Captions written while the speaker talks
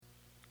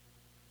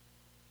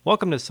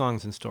Welcome to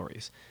Songs and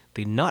Stories,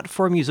 the not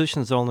for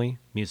musicians only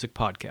music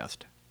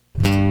podcast.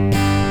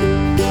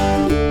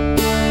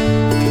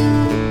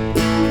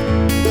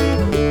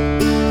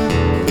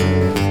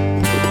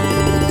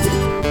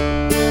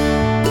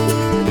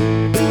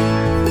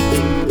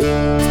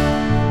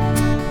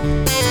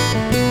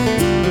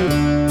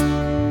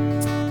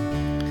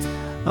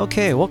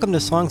 Okay, welcome to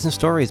Songs and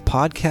Stories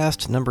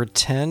podcast number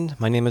 10.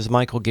 My name is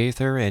Michael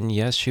Gaither, and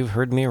yes, you've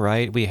heard me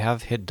right. We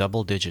have hit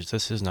double digits.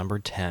 This is number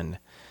 10.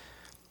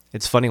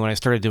 It's funny, when I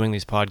started doing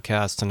these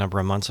podcasts a number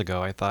of months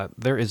ago, I thought,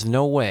 there is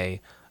no way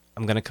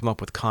I'm going to come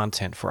up with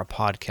content for a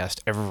podcast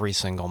every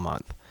single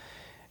month.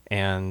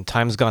 And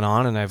time's gone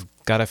on, and I've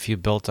got a few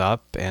built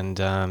up, and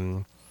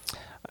I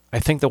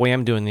think the way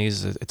I'm doing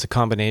these, it's a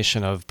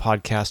combination of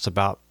podcasts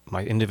about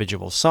my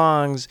individual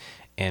songs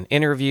and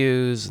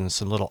interviews and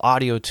some little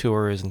audio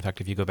tours. In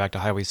fact, if you go back to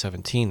Highway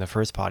 17, the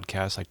first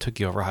podcast, I took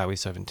you over Highway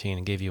 17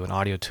 and gave you an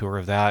audio tour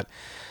of that.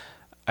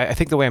 I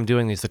think the way I'm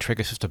doing these, the trick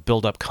is just to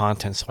build up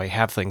content so I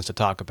have things to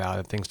talk about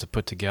and things to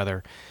put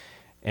together.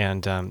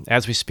 And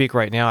as we speak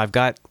right now, I've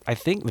got, I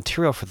think,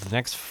 material for the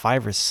next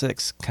 5 or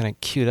 6 kind of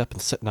queued up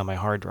and sitting on my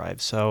hard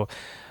drive. So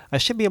I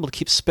should be able to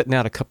keep spitting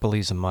out a couple of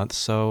these a month.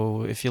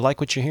 So if you like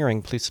what you're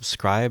hearing, please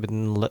subscribe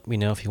and let me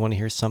know if you want to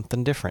hear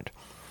something different.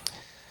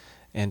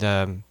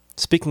 And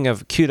speaking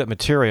of queued up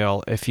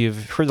material, if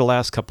you've heard the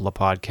last couple of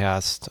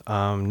podcasts,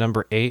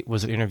 number 8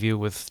 was an interview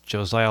with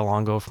Josiah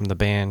Longo from the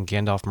band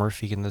Gandalf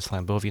Murphy and the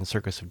Slambovian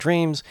Circus of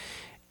Dreams.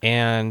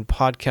 And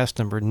podcast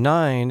number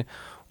 9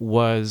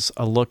 was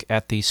a look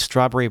at the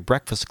Strawberry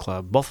Breakfast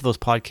Club. Both of those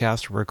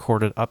podcasts were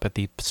recorded up at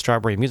the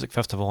Strawberry Music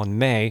Festival in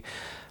May.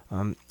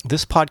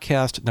 This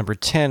podcast, number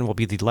 10, will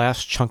be the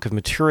last chunk of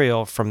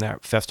material from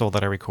that festival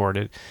that I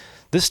recorded.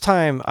 This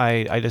time,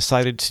 I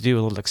decided to do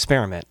a little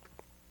experiment.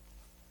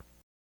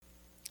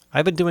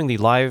 I've been doing the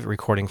live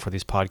recording for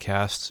these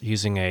podcasts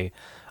using a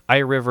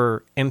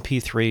iRiver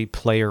MP3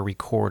 player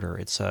recorder.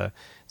 It's got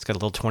a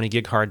little 20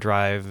 gig hard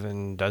drive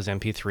and does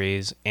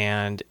MP3s,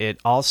 and it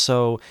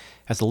also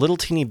has a little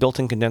teeny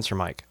built-in condenser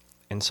mic.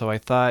 And so I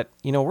thought,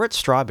 we're at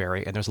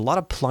Strawberry, and there's a lot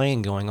of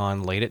playing going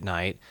on late at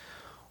night.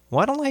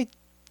 Why don't I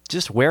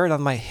just wear it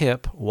on my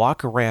hip,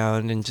 walk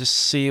around, and just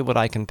see what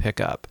I can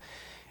pick up?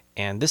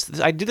 And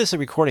I did this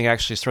recording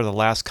actually sort of the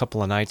last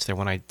couple of nights there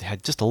when I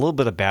had just a little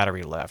bit of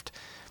battery left.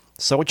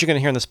 So what you're going to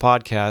hear in this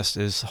podcast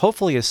is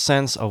hopefully a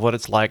sense of what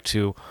it's like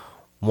to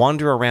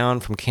wander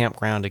around from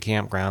campground to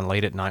campground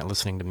late at night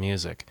listening to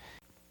music.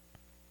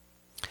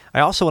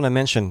 I also want to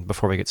mention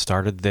before we get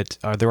started that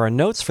there are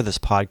notes for this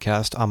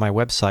podcast on my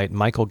website,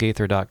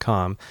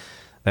 michaelgaither.com.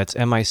 That's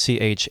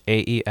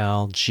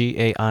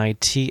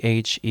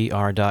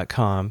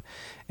michaelgaither.com.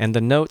 And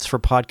the notes for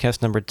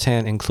podcast number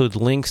 10 include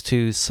links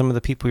to some of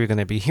the people you're going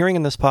to be hearing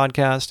in this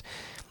podcast,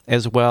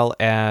 as well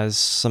as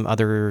some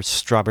other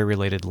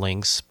Strawberry-related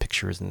links,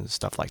 pictures, and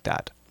stuff like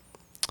that.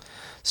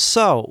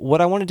 So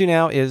what I want to do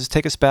now is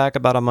take us back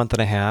about a month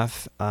and a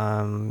half.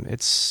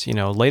 It's,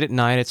 late at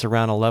night. It's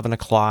around 11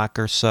 o'clock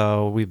or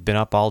so. We've been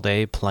up all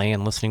day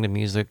playing, listening to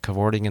music,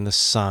 cavorting in the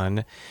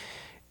sun.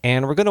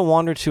 And we're going to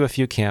wander to a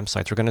few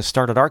campsites. We're going to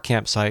start at our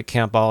campsite,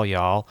 Camp All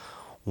Y'all,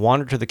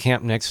 wander to the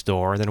camp next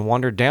door, then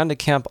wander down to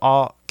Camp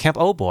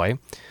Oh Boy,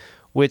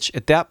 which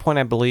at that point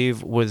I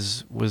believe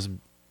was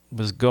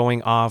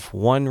going off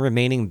one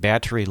remaining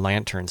battery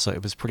lantern, so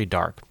it was pretty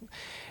dark.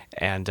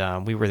 And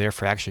we were there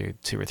for actually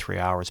 2 or 3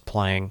 hours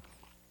playing.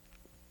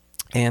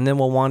 And then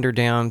we'll wander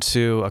down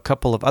to a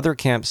couple of other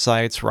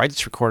campsites where I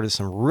just recorded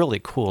some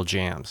really cool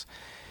jams.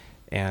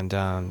 And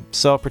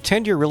so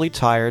pretend you're really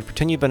tired,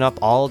 pretend you've been up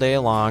all day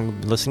long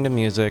listening to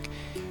music,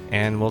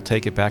 and we'll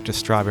take it back to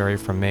Strawberry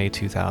from May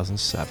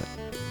 2007.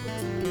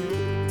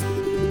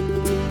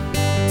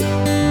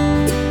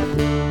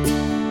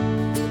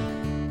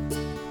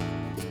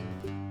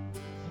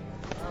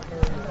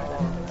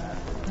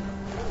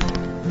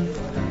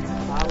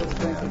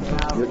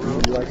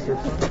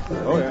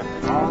 Oh, yeah.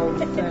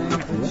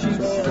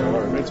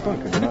 It's fun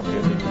because you're not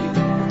busy.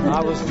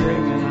 I was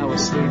dreaming, I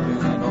was sleeping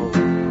in old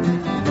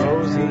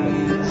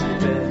Rosie's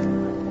bed.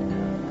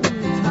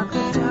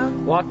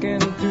 Walking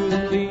through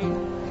the leaves,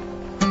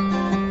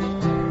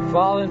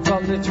 falling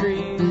from the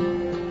trees,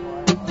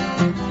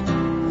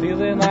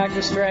 feeling like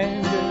a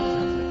stranger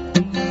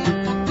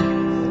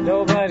that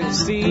nobody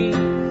sees.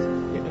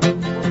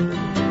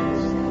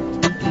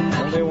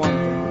 Only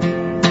one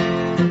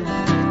thing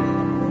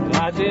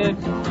that I did,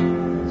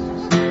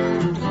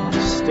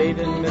 stayed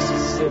in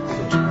Mississippi.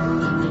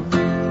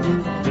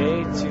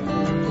 Day 2.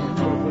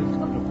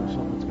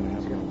 Something's going to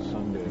happen on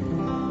Sunday. I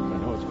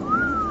know it's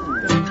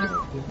going to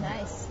happen.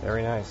 Nice.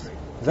 Very nice.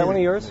 Is that one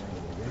of yours?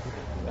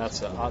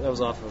 That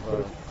was off of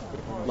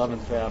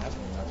 11th Ave.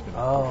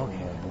 Oh,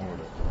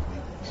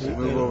 okay.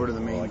 Move over to the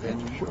main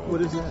venue.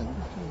 What is that?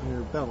 In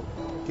your belt.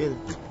 Get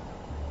it.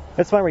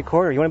 That's my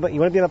recorder. You want to be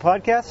on a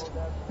podcast?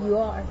 You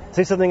are.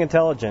 Say something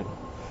intelligent.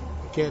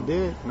 Can't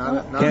do it.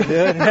 Not Can't do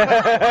it?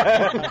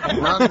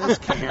 not in this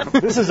camp.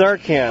 This is our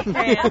camp.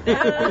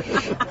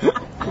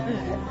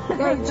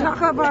 Got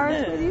chocolate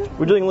bars with you?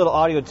 We're doing a little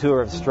audio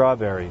tour of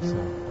Strawberry. So.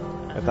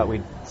 I thought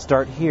we'd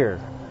start here.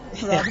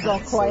 Rob's all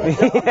quiet.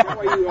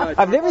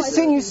 I've never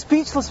seen you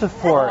speechless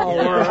before.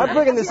 I'm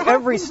bringing this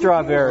every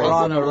strawberry. We're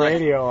on the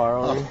radio,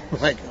 are we?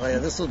 Like, oh yeah,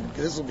 this will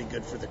be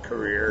good for the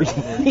career. I'm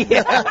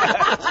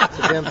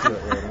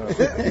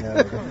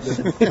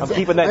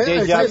keeping that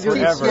day job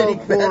forever.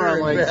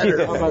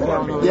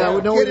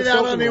 Get it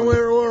out on the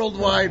World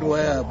Wide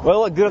Web. Well,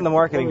 look good on the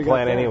marketing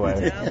plan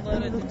anyway.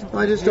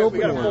 I just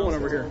opened one.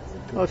 over here.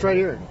 Oh, it's right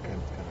here.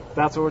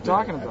 That's what we're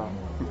talking about.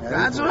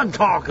 That's what I'm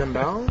talking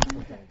about.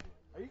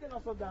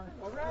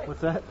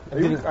 What's that?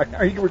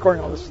 Are you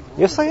recording all this?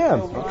 Yes, I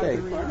am. Okay.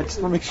 I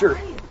just want to make sure.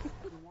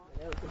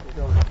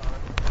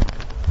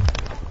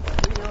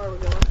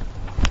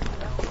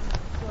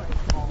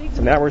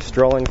 So now we're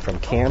strolling from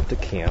camp to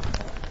camp.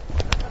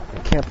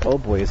 And Camp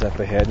Oboy is up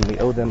ahead, and we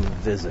owe them a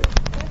visit.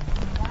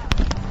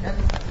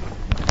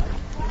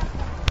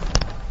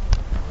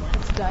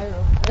 It's Dyer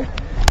over there.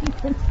 He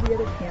went to the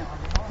other camp.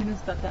 He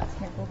knows about that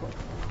camp over.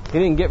 He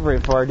didn't get very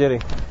far, did he?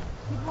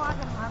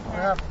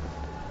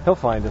 He'll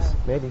find us,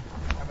 maybe.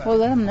 Well,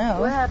 let him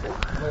know. What happened?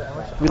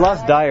 We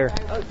lost Dyer.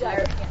 Oh,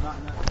 Dyer.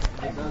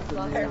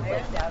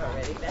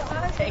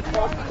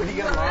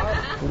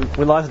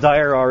 We lost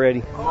Dyer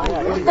already. Good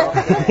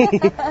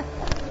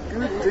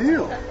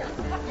deal.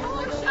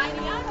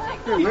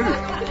 Hey, we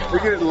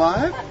get it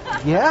live?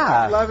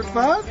 Yeah. Live at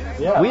 5?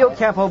 Yeah. We owe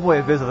Camp Oboy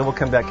a visit, and we'll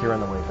come back here on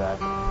the way back.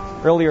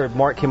 Earlier,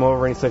 Mark came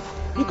over and he said,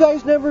 "You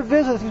guys never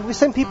visit. We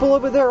send people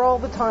over there all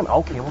the time."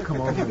 Okay, we'll come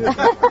over.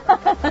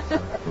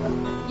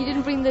 You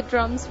didn't bring the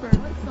drums for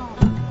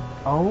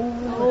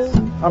Oh.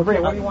 I'll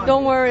bring it.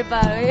 Don't worry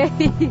about it.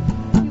 You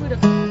would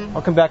have.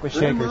 I'll come back with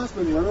shakers. Must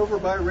have been run over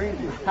by a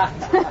reindeer.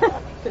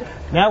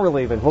 Now we're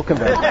leaving. We'll come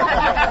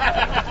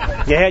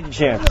back. You had your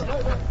chance.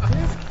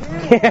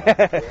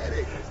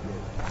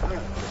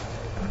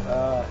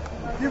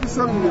 Give us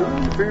something new.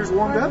 Your fingers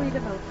warmed up?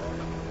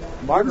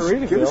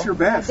 Margaritaville. Give us your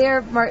best.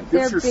 They're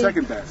Give us your big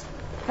second best.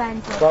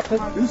 fans of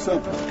Buffett? Do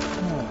something.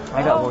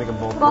 I got one of them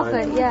both.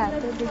 Buffett, yeah.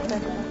 They're big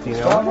fans. Do you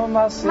Storm know? on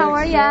my How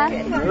are ya?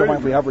 Don't mind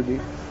if we hover, do you?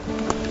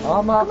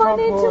 On my Come on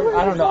front into porch. it,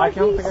 I don't know. I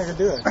don't Marky. think I could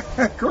do it.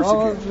 Of course you can.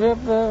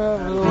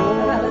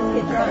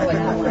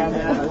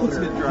 Let's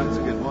get drunk. Drums a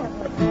good one.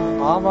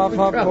 On my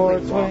front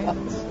porch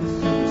swings.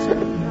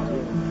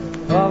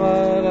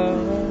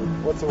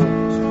 What's the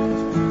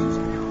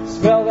word?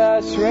 Smell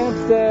that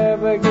shrimps, they're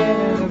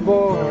beginning to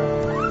bore.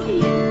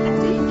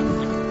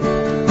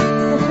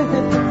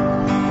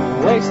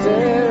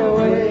 Wasted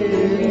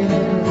away in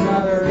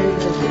another evening.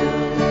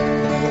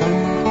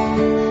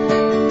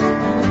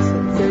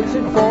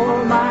 Searching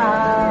for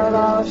my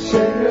lost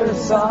sugar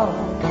song.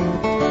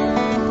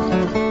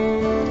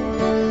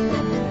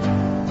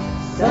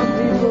 Some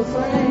people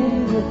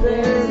claim that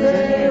there's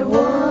a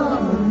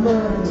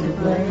woman to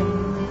blame.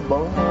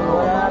 But I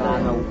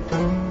don't know.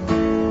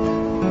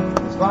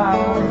 That's why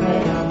I'm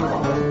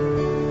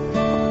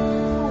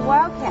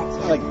Wildcats. I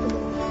like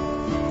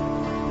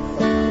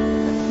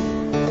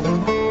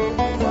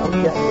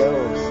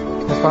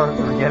As far as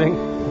we're getting.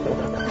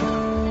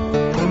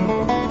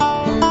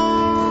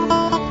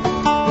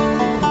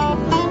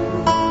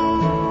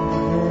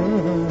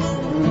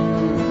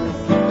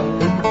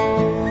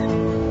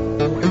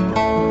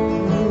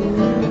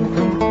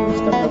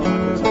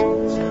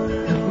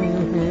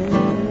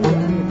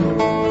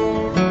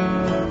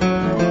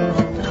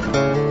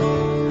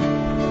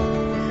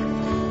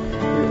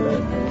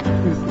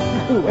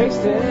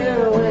 wasted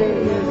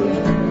away in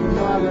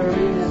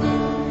margaritas.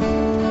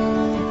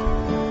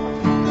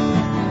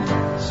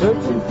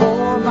 Searching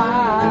for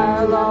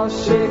my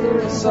lost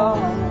shaker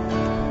song.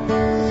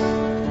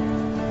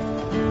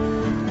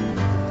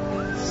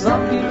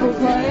 Some people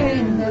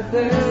claim that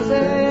there's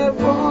a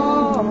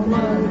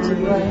woman to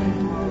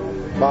blame,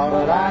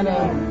 but I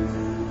know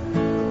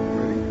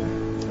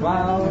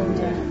my own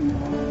name.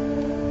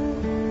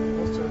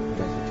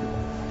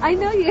 I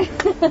know you.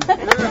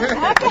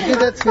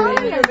 That's good.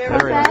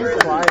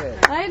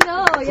 I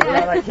know,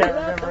 yeah. I can't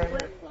remember it.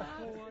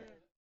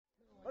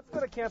 Let's go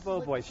to Camp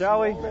Oboy,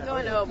 shall we?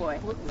 Going to Oh boy.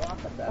 Oh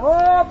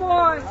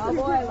boy! Oh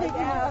boy, look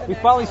out. We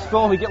finally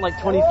stroll. We get like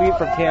 20 feet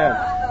from camp.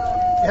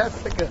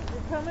 That's like a...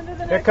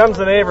 Here comes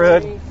the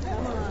neighborhood.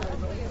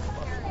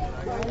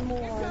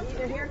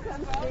 Here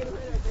comes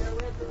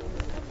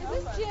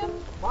Jim.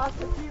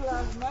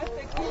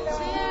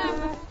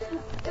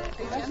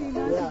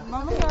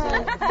 Vamos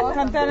a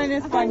cantar en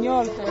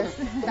español, pues.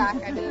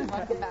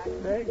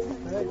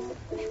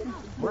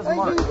 Where's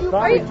Mark?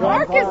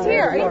 Mark is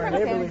here. Are you from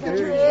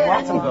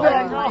Watsonville.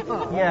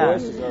 Yeah.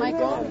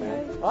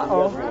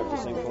 Uh-oh.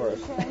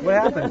 What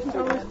happened?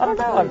 I don't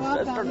know. I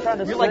started trying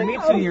to You're sing. like me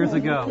 2 years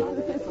ago.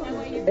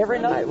 Every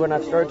night when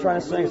I've started trying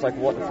to sing, it's like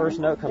what the first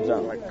note comes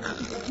out. Like,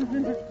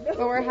 But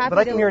we're happy But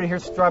I came here to hear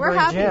Strawberry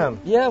happy.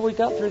 Jam. yeah, we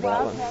got through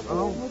that one.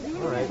 Oh,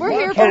 all right. We're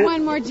here for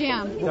one more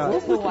jam. We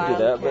could do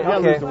that, but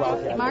Okay.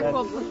 Mark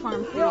will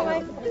perform for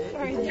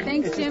you.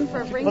 Thanks, Jim,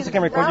 for bringing Plus, I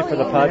can record you for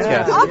the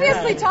podcast.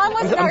 Obviously, Tom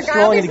wasn't our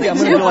guy. I'm going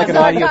to do like an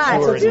audio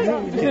tour.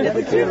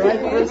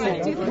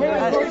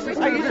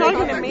 Are you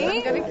talking to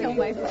me?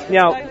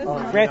 Now,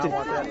 granted,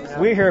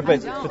 we're here,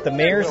 but the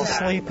mayor's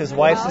asleep, his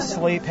wife's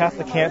asleep, half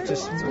the camp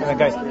just...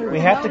 guys, we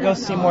have to go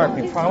see Mark.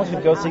 We promised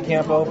we'd go see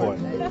Camp Ovoid.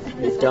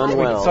 You've done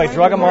well. So I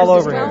drug him all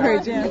over here.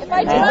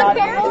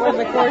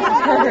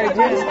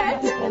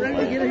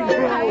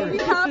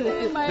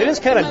 It is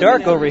kind of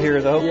dark over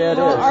here, though. Yeah, it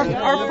is.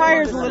 Our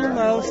fire's a little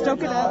low.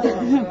 Stoke it up.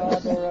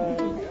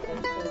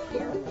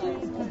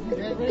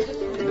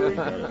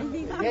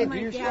 Hey, do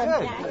your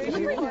shot.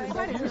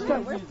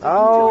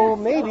 Oh,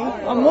 maybe.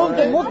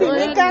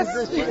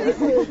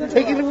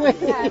 Take it away.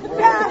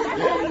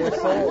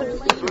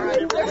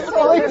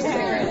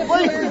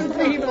 Please,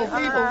 people,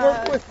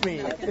 work with me.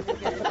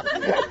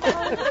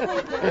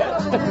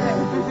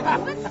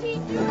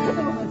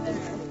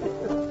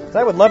 So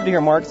I would love to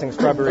hear Mark sing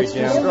Strawberry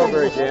Jam.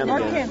 Strawberry Jam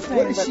Mark again.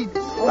 can't sing.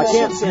 I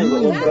can't sing,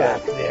 but look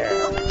back there.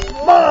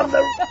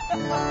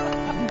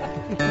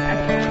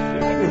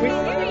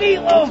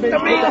 Meatloaf, the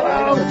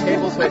meatloaf. The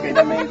table's making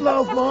the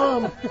meatloaf,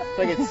 Mom.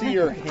 So I can see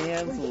your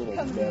hands a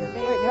little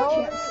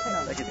better.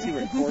 I can see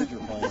what chords you're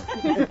playing.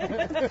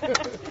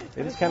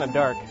 It is kind of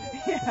dark.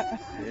 Yeah,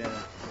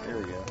 there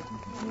we go.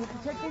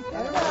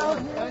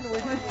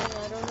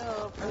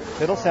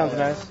 Fiddle sounds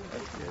nice.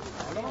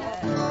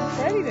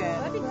 Ready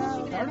then. We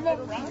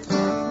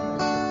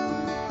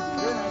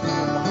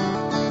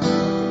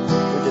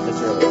did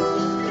this earlier.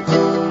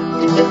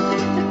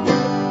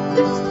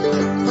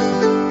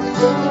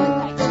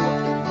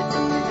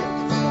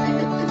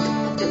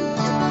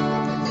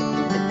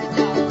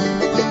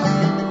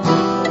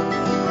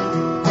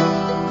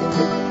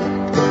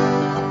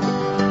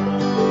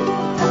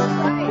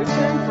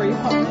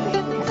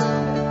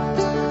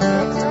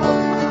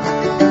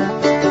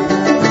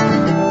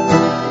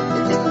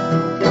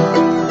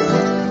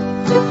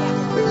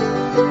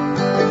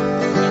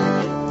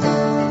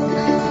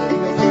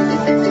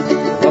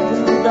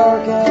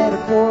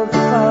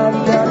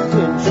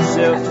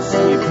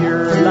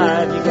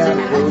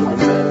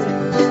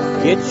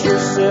 Get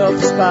yourself a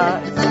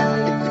spot.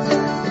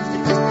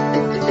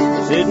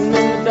 Sitting in the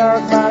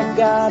dark like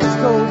God has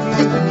told you.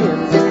 Begin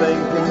to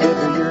think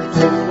whenever you're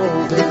too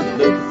old. And you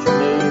look at your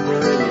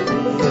neighbor and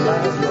you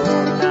realize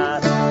you're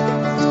not.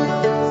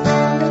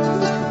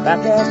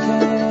 Back at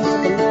camp,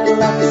 a little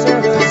like the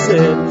server said.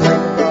 Bring the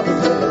coffee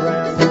mill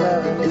around the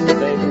cabin and the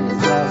bacon and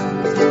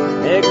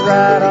sausage. Eggs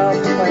right off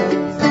the pan.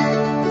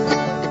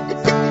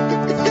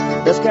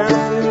 This kind of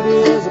food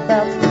is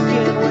about to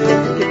begin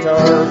with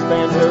guitars,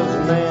 banjos,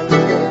 and mandolins.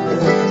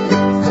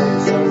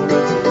 Some of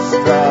it's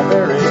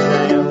strawberry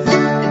jam.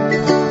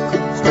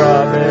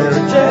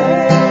 Strawberry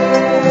jam.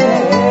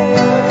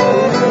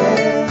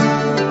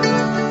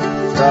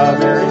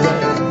 Strawberry jam.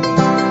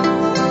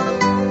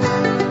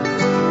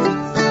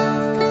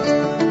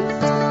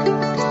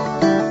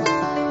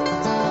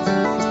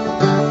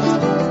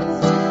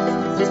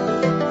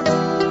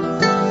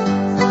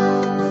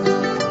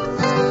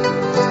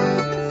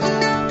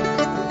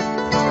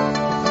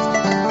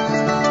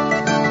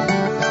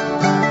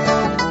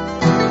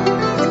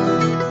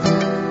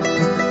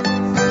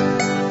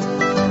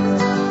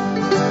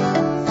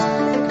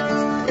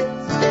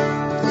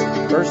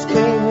 First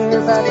came here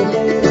back in '84.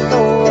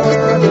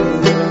 I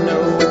didn't even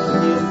know what the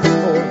music was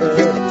for, but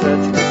it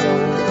touched my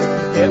soul,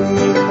 kept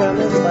me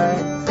coming back.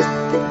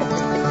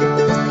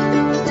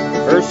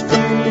 First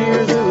few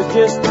years it was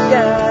just the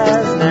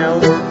guys. Now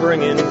we're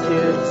bringing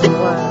kids and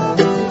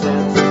wives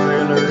and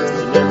thrillers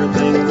and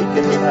everything we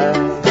can have.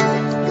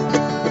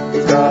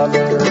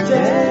 Strawberry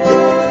jam.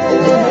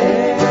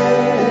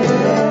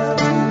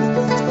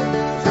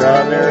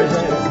 Strawberry jam.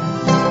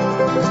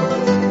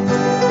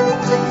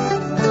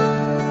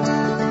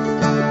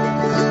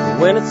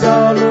 When it's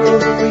all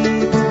over, we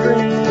can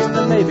dream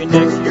that maybe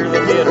next year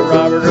they'll get a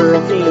Robert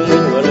Earl Keen.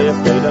 Well,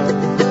 if they don't,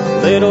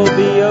 it'll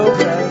be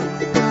okay.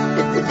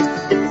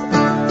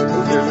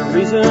 There's a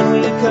reason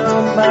we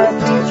come back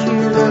each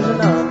year. There's an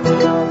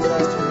ambiance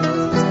that's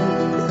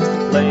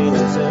real. Plain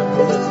and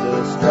simple, it's the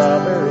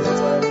strawberry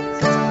way.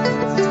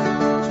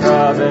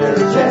 Strawberry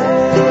jam.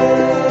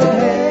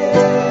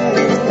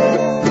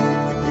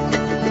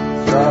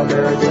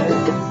 Strawberry jam.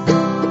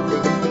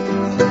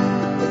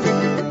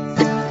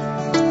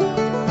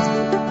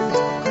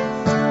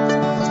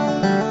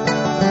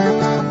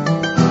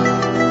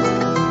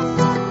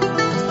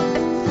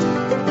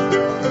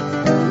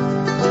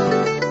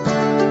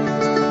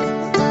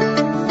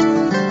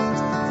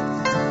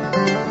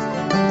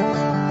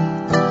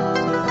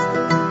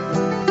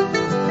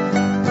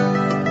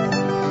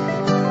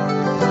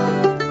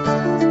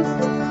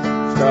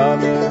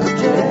 Strawberry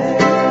jam.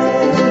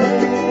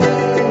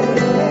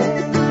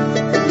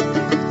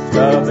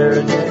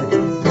 Strawberry jam.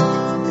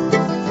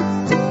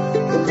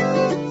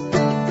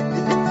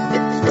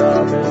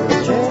 Strawberry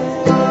jam.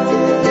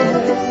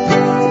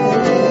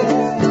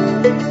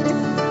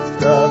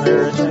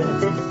 Strawberry jam.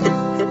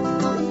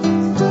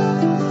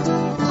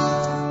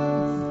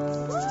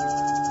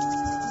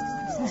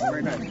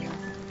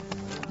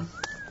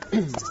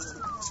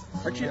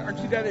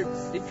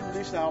 did you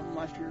release an album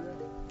last year?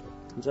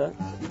 What's that?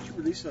 Did you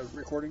release a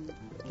recording?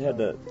 We had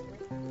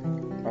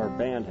our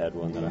band had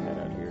one that I had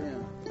out here.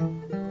 Yeah.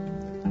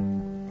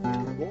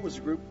 What's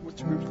the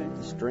group's name?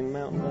 The String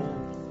Mountain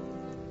Band.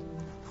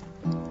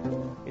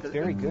 It's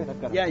very good. I've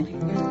got Yeah, I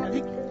think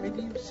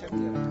maybe you sent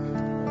me a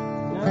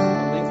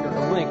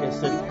link. I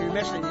said, you're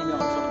mentioning email or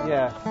something.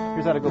 yeah,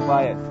 here's how to go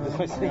buy it.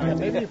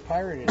 Maybe you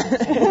pirated it.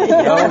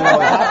 No.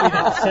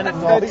 Send it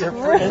to all your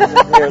friends.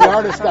 The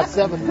artist got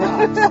 7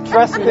 bucks.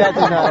 Trust me, that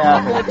did not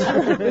happen.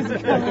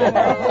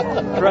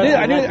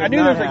 I knew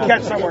there was a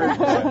catch somewhere.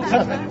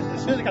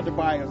 As soon as I got to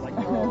buy, I was like,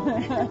 oh.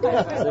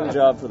 Same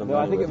job for the No,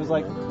 money. I think it was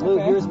like, Lou,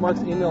 here's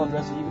Mark's email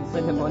address so you can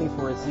send him money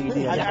for a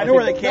CD. I know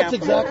where they camp. That's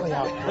exactly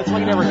how. That's why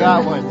you never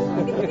got one.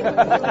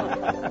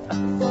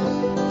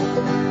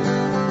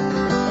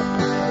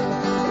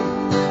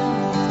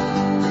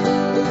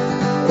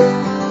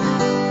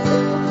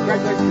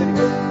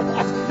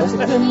 Must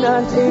have been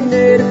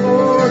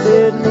 1984,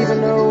 didn't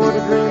even know what a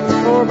dream was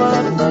for,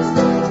 but it must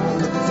have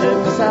set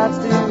my sights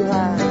too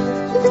high.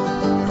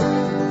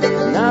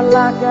 Not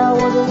like I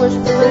was a wish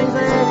for things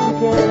that you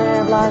can't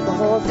have, like a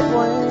horse with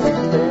wings.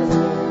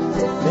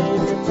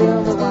 Maybe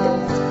tell me why.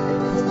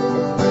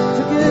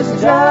 Took this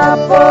job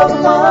for the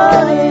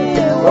money,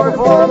 working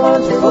for a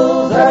bunch of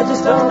fools I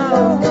just don't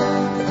know.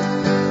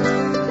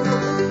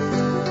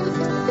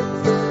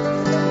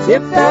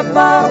 Tip that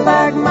bottle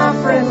back, my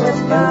friend, let's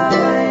buy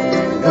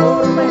land and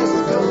go to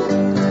Mexico.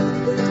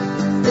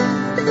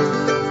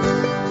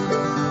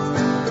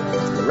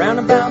 Around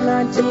about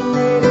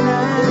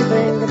 1989,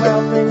 think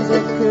about things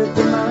that could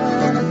be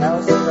mine, a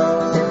house and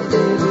dog,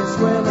 maybe a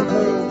swimming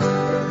pool.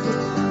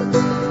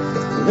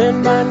 Then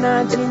by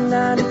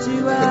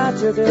 1992, I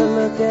took a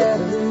look at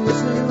who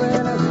was who,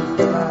 and I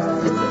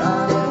realized that I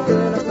had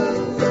been a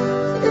fool.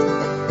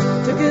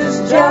 Took this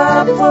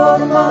job for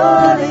the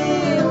money,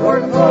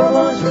 working for a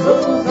bunch of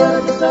fools that I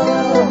just don't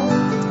know.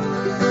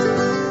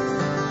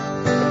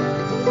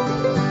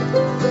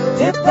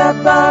 Tip that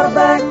bottle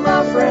back,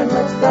 my friend,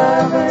 let's buy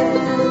a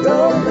van and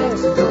go to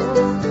Mexico.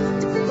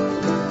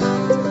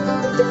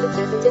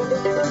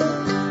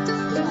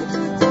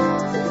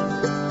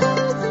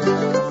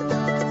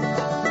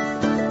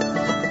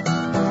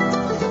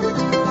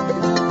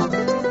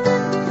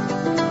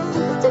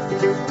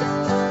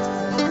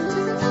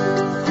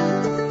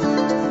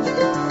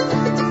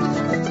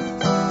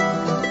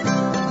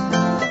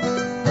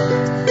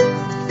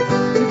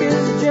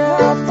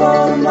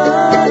 For the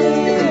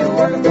money,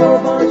 working for a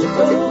bunch of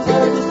fools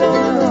that I just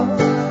don't know.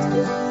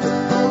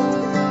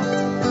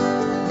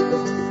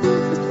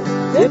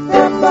 Tip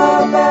that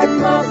bottle back,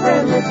 my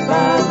friend, let's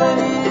buy a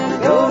van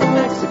and go to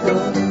Mexico.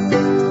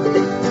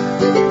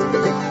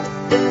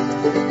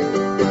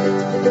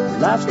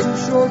 Life's too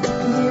short, you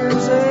can hear him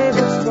say,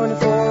 but it's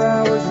 24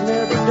 hours and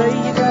every day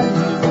you gotta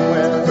use them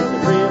well. It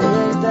really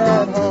ain't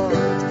that hard.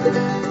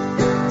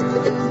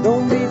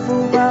 Don't be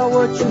fooled by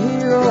what you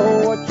hear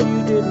or what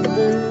you didn't do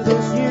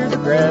this year. The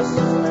grass is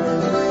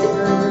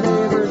greener in your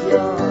neighbor's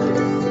yard.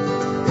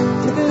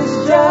 Took this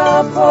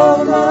job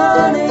for the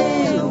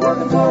money,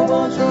 working for a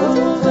bunch of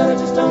fools that I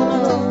just don't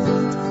know.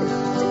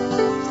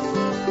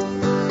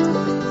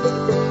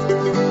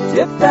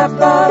 Tip that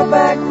bottle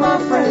back, my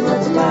friend,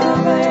 let's buy a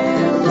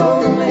van and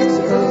go to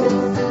Mexico.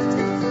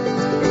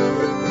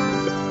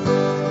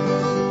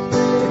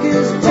 Took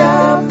this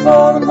job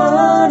for the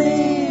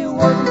money,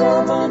 working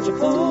for a bunch of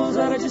fools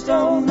that I just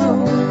don't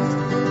know.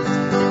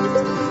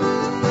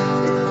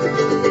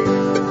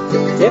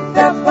 Tip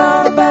that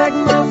bottle back,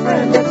 my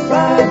friend, let's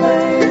buy a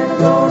van and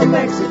go to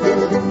Mexico.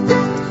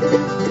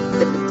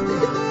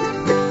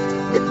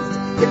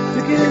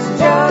 Took his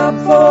job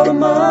for the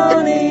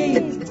money.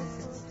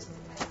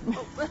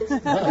 You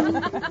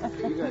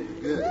guys are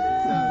good.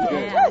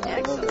 Yeah,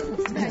 excellent.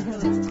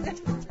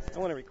 I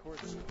want to record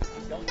this.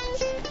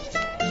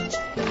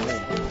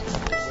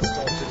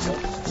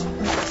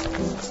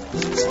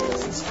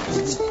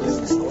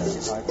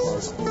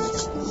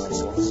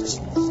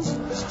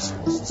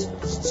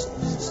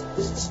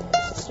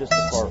 It's just the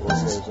part where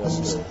it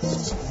goes up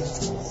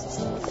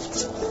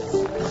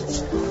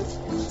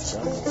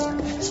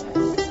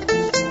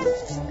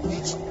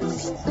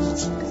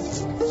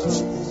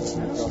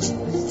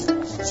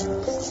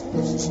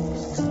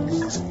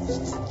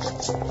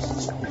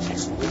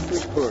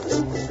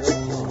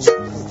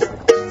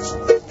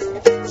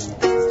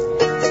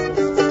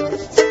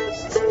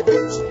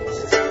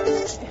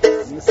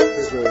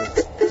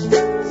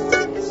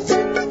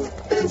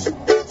There's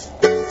a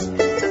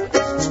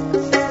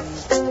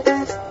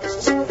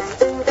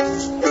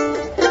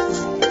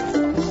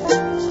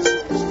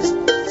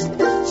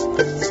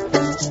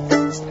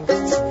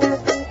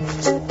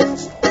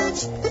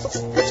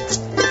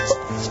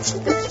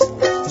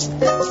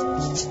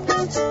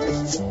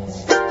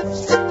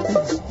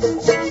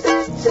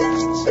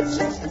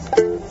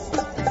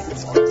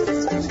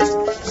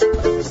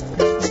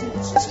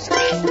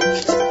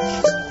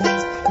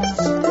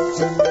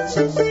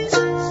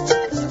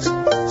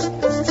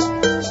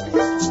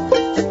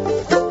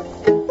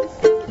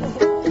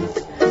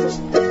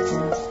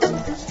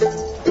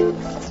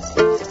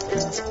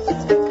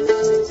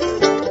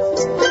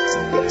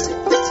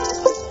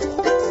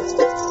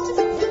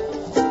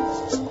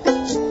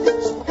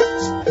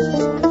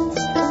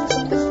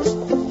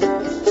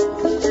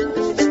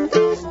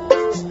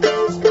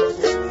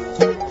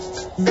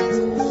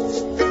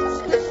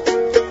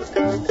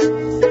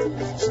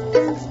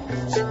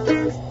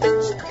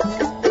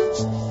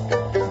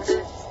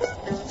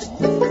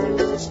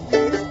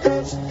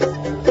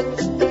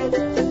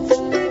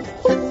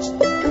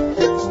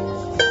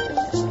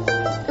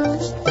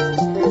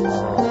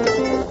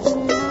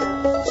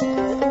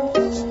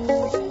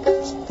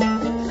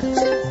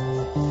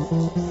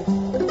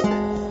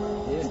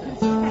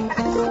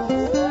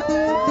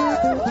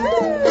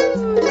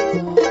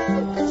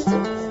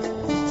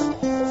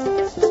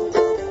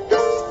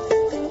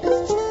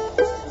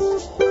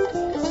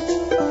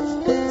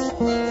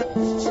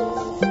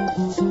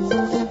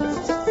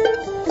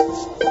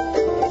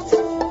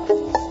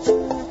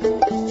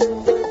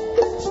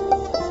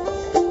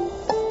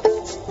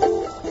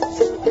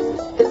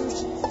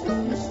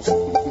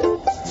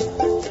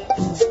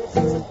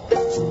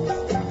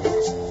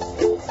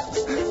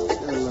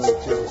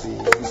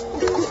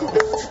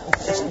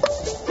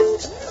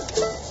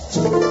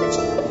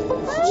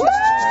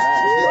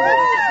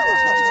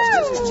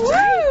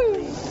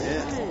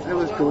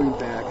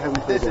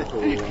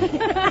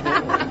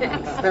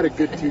had a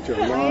good teacher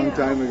a long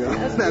time ago.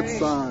 That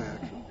song.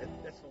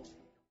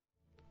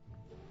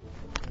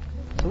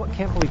 So what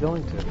camp are we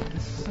going to? A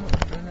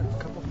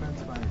couple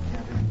friends of mine are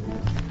camping.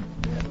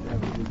 They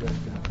have a good rest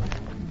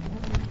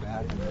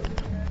back.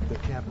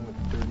 They're camping with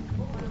 30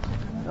 people.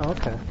 Oh,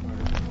 okay.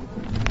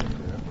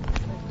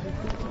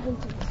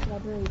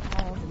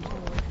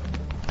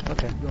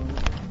 Okay.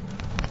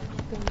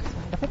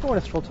 I think I want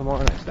to stroll tomorrow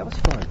night. That was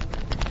fun.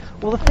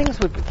 Well, the thing is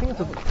with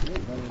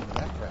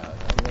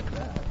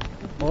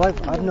well,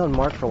 I've known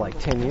Mark for like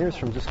 10 years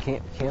from just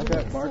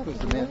camping. Mark was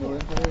the mandolin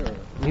player?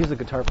 He was a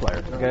guitar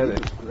player. The guy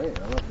that Great.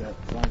 I love that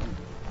song.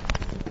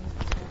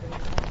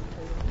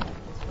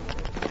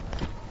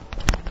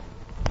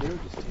 They were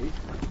just tasting.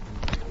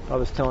 I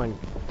was telling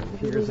a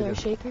few years ago. Our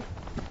shaker?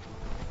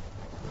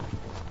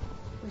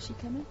 Was she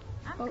coming?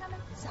 I'm coming.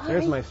 Sorry.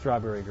 There's my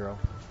strawberry girl.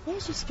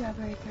 There's your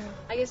strawberry girl.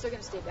 I guess they're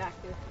going to stay back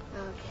here.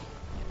 Okay.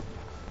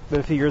 But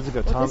a few years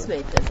ago, Well, Tom, this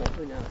may fizzle.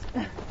 Who knows?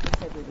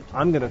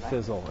 I'm going to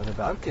fizzle in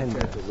about 10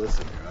 minutes. To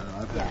listen here.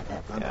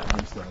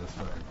 I'm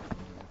satisfied.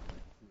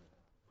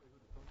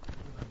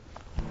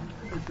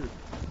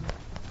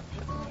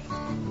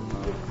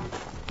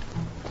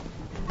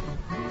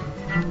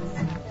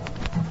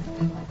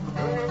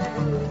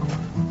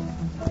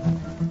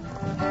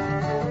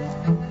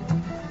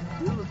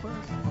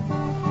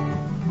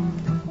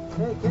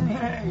 Hey, Kenny.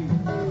 Hey.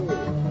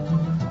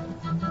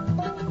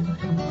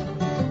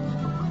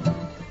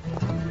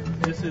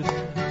 This is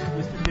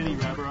Mr. Kenny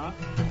Rabaroff.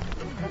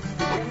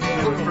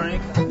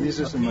 Frank. These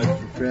are some of my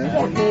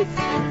friends.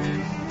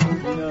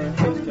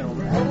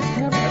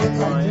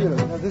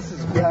 This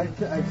is great.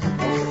 Hey,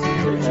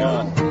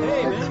 man.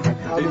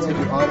 How do I do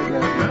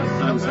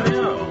autographs? I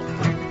know.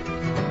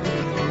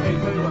 Hey,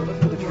 tell you what, let's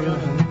put the trail in.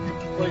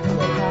 Play to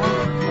our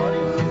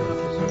audience.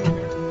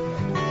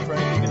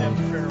 Frank, you're going to have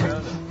to turn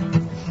around and...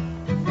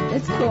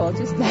 It's cool.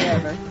 Just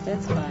whatever.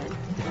 That's fine.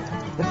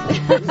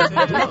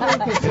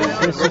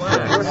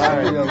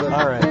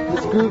 All right.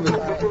 This groove is,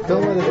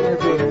 don't let it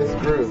interfere with this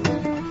groove.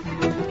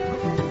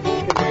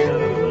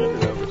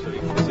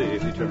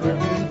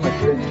 My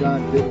friend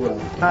John Bidwell.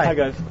 Hi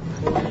guys.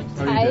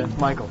 Hi.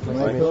 Michael.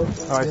 Michael.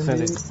 All right,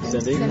 Cindy.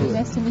 Cindy.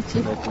 Nice to meet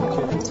you.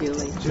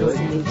 Julie.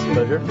 Julie.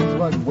 Pleasure. This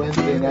one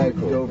Wednesday night,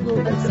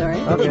 Dover. I'm sorry.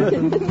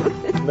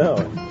 No.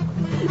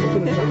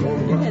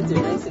 Your heads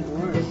are nice and warm.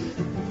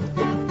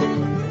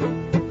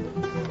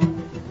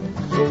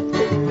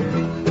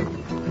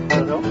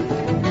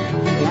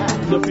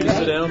 Feel free to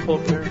sit down, pull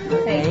up here.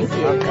 Thank you.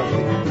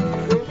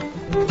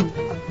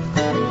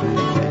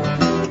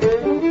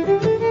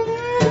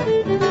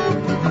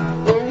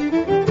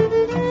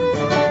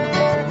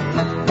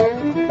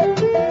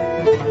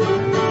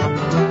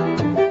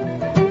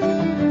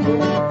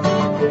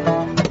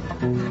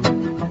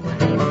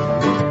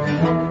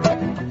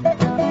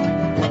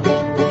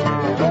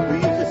 We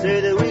used to say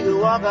that we could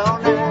walk all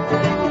night.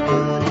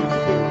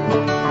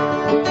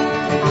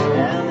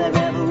 Down that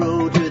gravel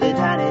road to the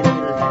tiny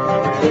little town.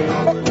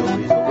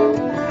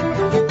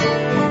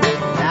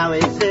 Now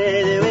we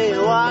say that we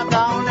can walk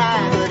all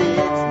night, but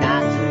it's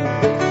not true.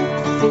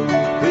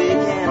 We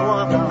can't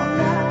walk all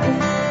night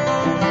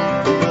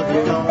because we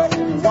don't want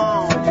to.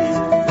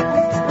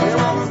 We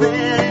want to sit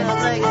in a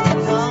blanket,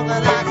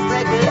 something like a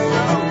breakfast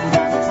song.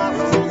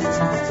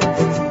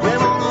 We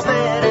want to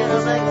bed in a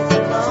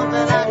blanket,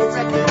 something like a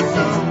breakfast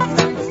song.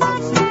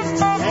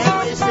 And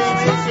we say,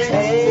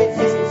 hey,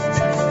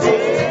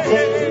 hey,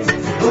 hey,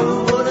 who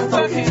would have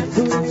thought it?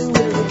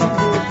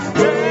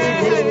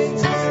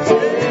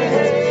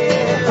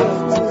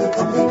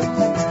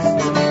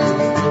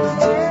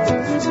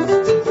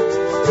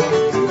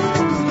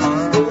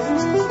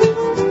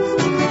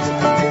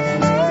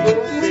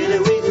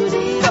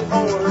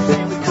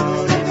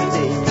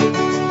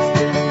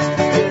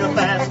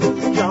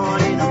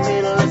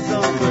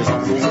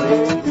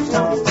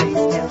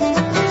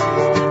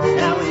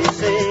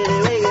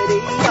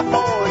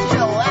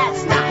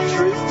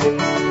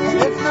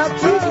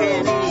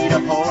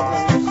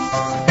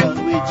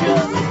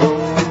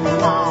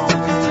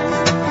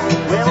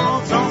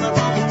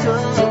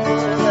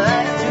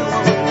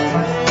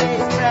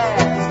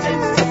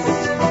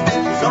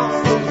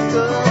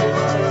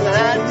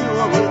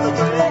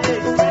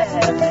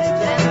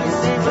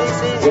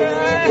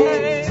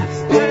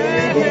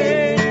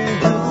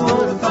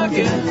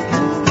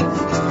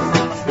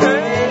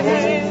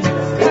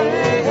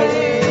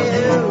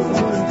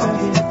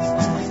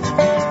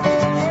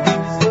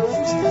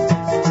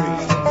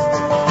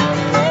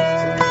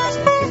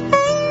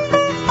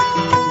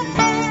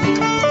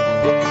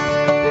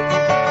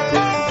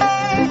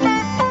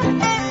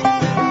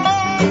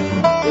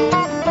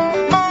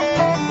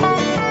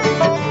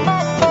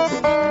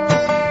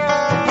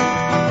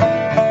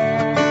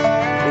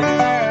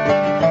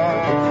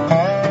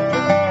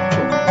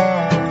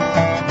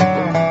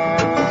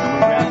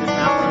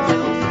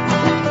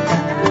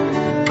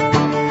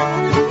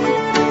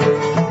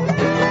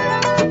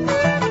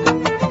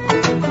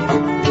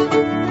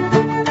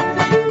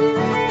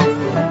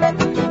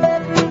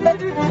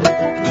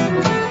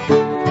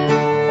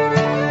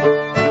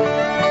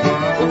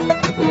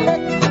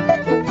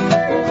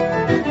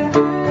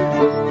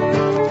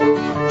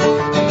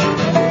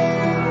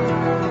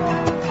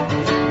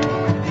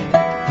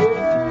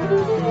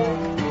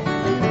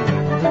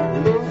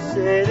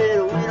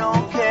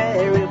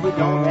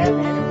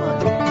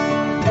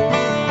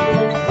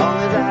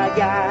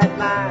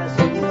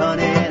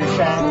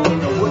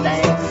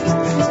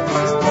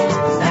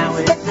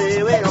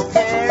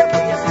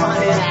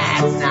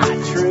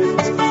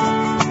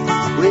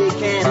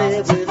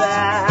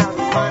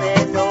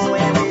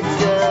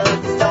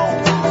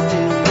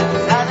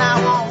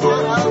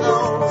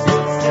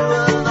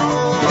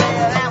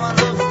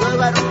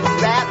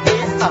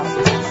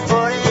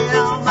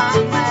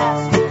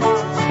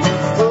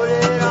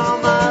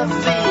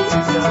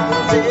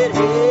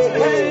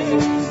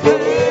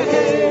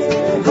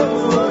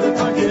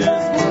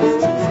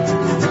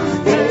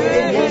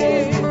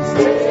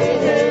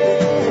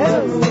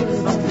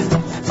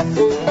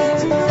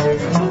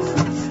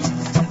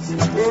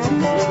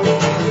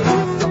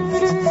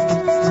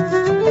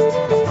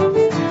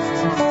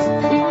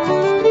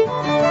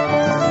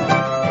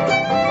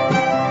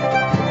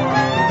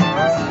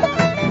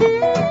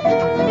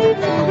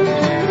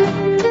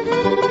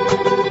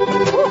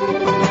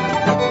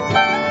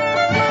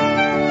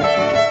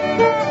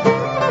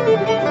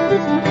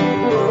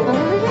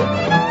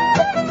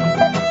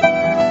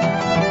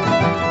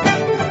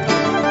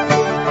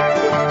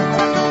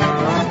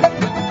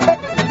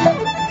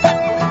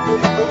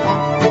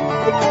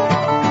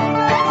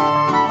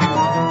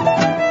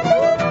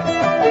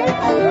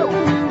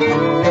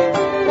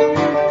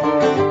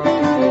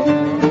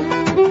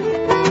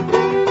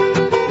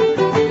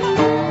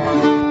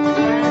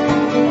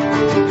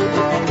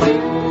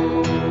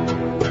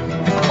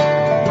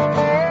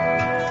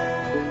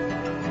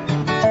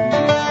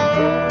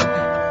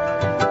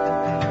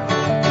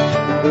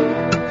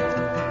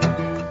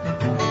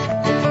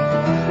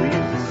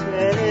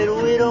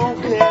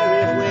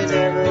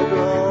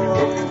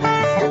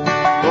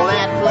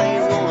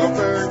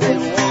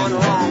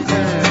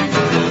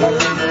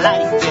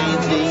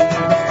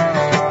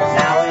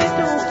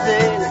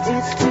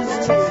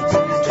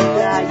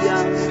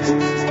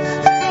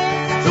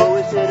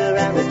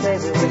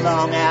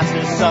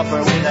 supper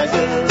with a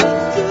good,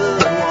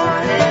 good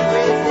one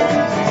every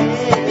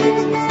Sunday.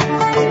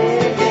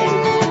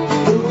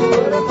 Who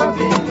would have thunk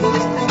it?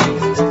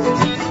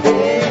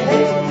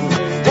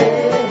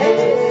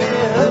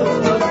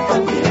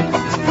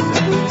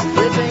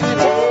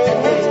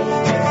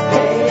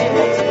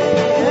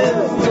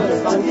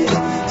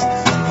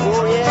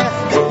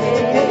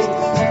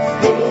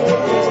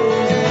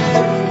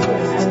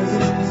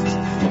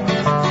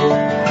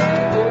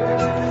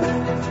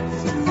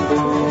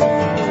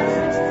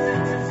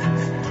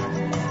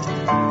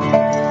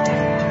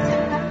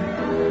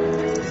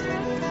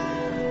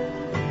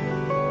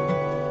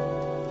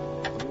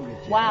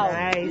 Wow.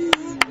 Nice.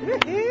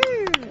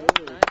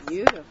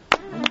 Beautiful.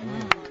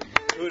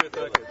 Who'd have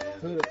thunk it?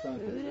 Who'd have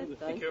thunk it?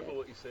 Be careful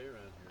what you say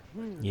around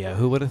here. Yeah,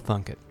 who would have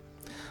thunk it?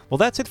 Well,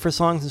 that's it for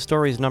Songs and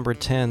Stories number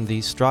 10,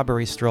 the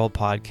Strawberry Stroll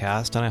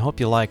podcast, and I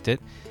hope you liked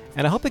it.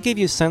 And I hope it gave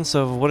you a sense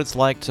of what it's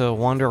like to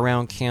wander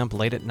around camp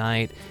late at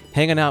night,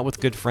 hanging out with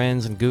good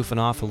friends and goofing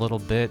off a little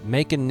bit,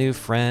 making new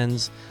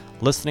friends,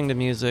 listening to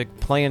music,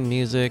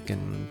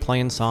 and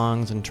playing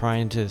songs and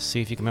trying to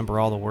see if you can remember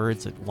all the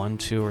words at 1,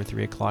 2, or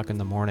 3 o'clock in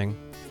the morning.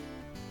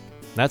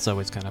 That's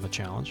always kind of a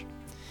challenge.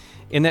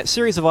 In that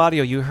series of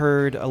audio, you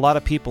heard a lot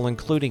of people,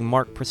 including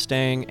Mark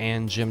Prestang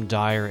and Jim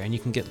Dyer, and you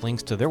can get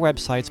links to their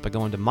websites by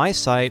going to my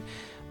site,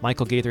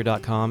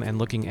 michaelgaither.com, and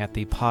looking at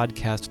the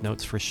podcast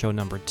notes for show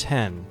number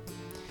 10.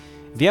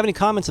 If you have any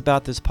comments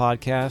about this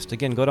podcast,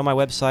 again, go to my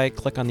website,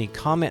 click on the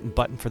comment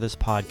button for this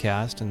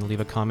podcast, and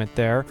leave a comment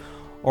there.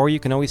 Or you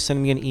can always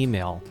send me an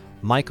email,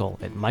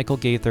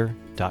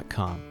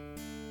 michael@michaelgaither.com.